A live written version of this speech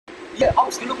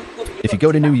If you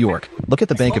go to New York, look at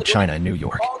the Bank of China in New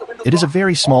York. It is a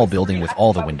very small building with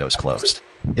all the windows closed.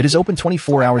 It is open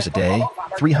 24 hours a day,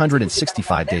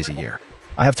 365 days a year.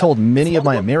 I have told many of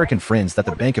my American friends that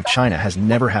the Bank of China has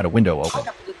never had a window open,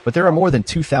 but there are more than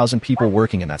 2,000 people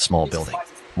working in that small building.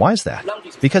 Why is that?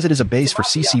 Because it is a base for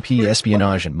CCP,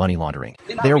 espionage, and money laundering.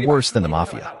 They are worse than the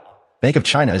mafia. Bank of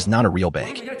China is not a real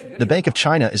bank. The Bank of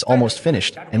China is almost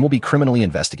finished and will be criminally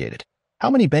investigated. How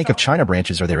many Bank of China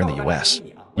branches are there in the US?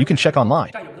 You can check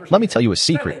online. Let me tell you a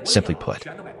secret, simply put.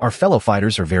 Our fellow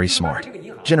fighters are very smart.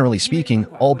 Generally speaking,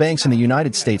 all banks in the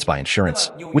United States buy insurance,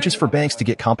 which is for banks to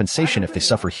get compensation if they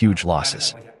suffer huge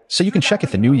losses. So you can check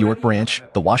if the New York branch,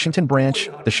 the Washington branch,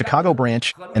 the Chicago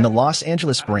branch, and the Los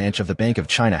Angeles branch of the Bank of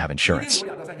China have insurance.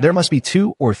 There must be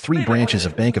 2 or 3 branches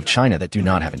of Bank of China that do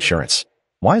not have insurance.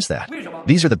 Why is that?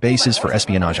 These are the bases for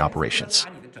espionage operations.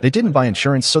 They didn't buy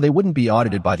insurance, so they wouldn't be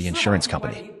audited by the insurance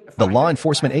company. The law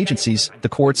enforcement agencies, the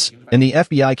courts, and the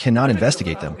FBI cannot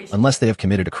investigate them unless they have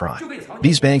committed a crime.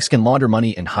 These banks can launder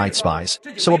money and hide spies,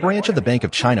 so a branch of the Bank of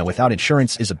China without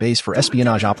insurance is a base for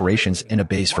espionage operations and a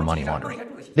base for money laundering.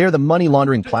 They are the money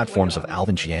laundering platforms of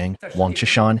Alvin Jiang, Wang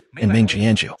Qishan, and Ming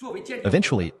Jianzhu.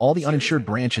 Eventually, all the uninsured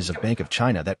branches of Bank of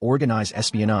China that organize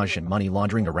espionage and money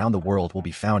laundering around the world will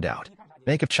be found out.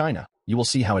 Bank of China, you will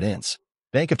see how it ends.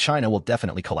 Bank of China will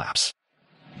definitely collapse.